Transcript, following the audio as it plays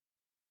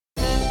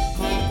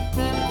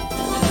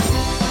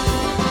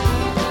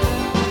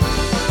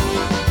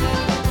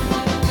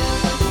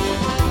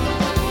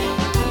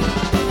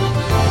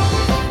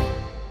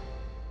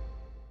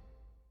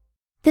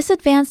This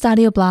advanced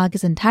audio blog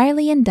is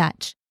entirely in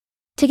Dutch.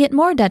 To get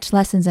more Dutch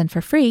lessons and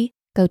for free,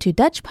 go to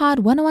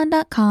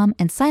DutchPod101.com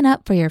and sign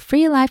up for your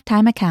free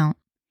lifetime account.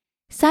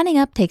 Signing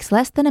up takes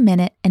less than a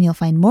minute and you'll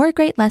find more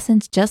great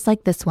lessons just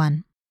like this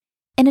one.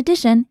 In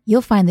addition,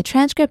 you'll find the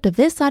transcript of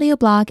this audio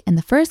blog and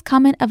the first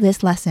comment of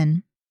this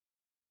lesson.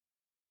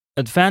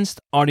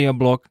 Advanced Audio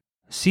Blog,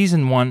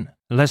 Season 1,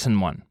 Lesson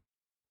 1.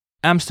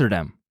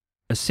 Amsterdam,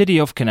 a city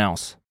of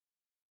canals.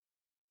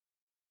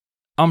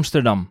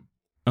 Amsterdam,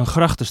 een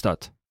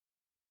grachtenstad.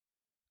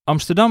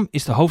 Amsterdam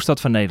is de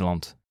hoofdstad van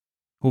Nederland,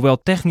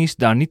 hoewel technisch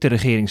daar niet de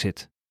regering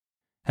zit.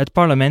 Het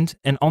parlement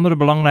en andere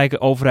belangrijke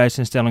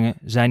overheidsinstellingen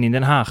zijn in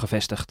Den Haag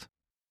gevestigd.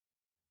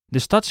 De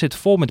stad zit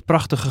vol met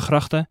prachtige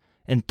grachten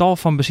en tal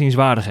van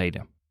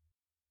bezienswaardigheden.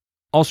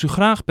 Als u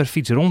graag per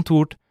fiets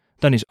rondtoert,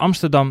 dan is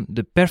Amsterdam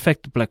de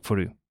perfecte plek voor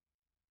u.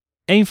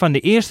 Een van de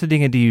eerste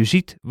dingen die u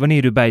ziet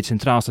wanneer u bij het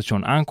Centraal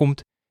Station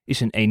aankomt, is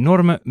een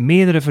enorme,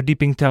 meerdere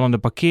verdieping tellende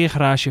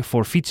parkeergarage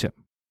voor fietsen.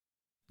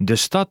 De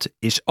stad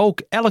is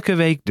ook elke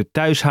week de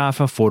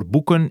thuishaven voor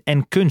boeken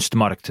en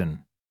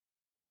kunstmarkten.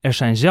 Er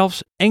zijn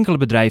zelfs enkele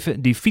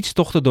bedrijven die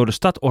fietstochten door de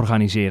stad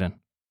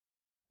organiseren.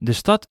 De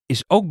stad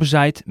is ook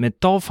bezaaid met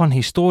tal van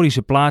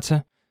historische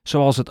plaatsen,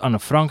 zoals het Anne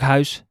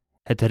Frankhuis,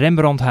 het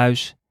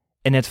Rembrandthuis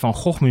en het Van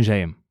Gogh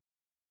Museum.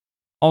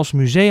 Als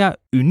musea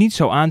u niet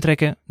zo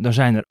aantrekken, dan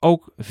zijn er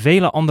ook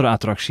vele andere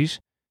attracties,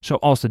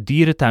 zoals de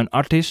dierentuin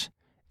Artis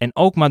en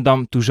ook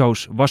Madame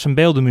Tussauds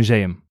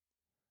Wassenbeeldenmuseum,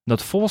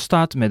 dat vol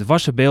staat met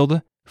wassen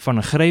beelden van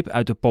een greep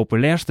uit de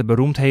populairste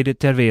beroemdheden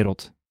ter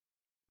wereld.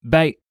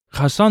 Bij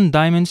Ghassan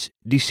Diamonds,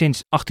 die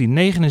sinds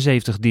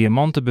 1879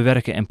 diamanten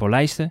bewerken en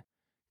polijsten,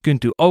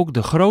 kunt u ook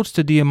de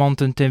grootste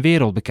diamanten ter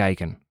wereld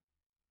bekijken.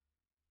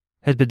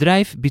 Het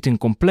bedrijf biedt een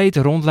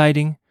complete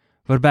rondleiding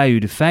waarbij u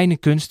de fijne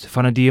kunst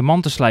van het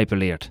diamantenslijpen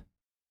leert.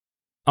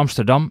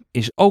 Amsterdam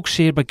is ook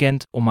zeer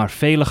bekend om haar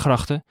vele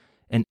grachten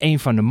en een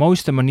van de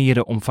mooiste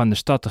manieren om van de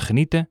stad te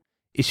genieten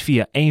is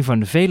via een van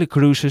de vele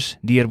cruises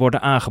die er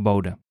worden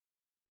aangeboden.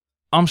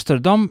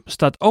 Amsterdam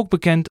staat ook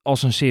bekend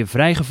als een zeer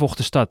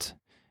vrijgevochten stad,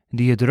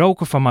 die het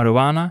roken van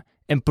marihuana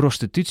en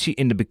prostitutie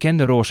in de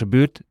bekende Roze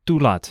buurt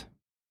toelaat.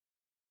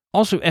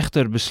 Als u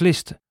echter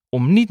beslist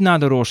om niet naar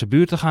de Roze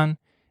buurt te gaan,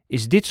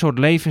 is dit soort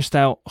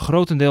levensstijl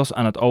grotendeels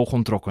aan het oog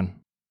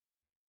onttrokken.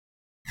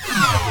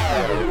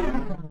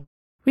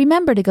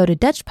 Remember to go to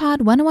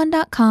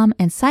DutchPod101.com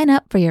and sign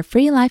up for your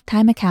free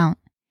lifetime account.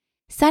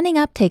 Signing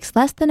up takes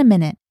less than a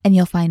minute and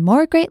you'll find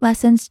more great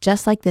lessons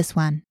just like this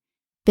one.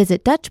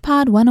 Visit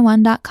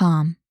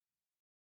DutchPod101.com.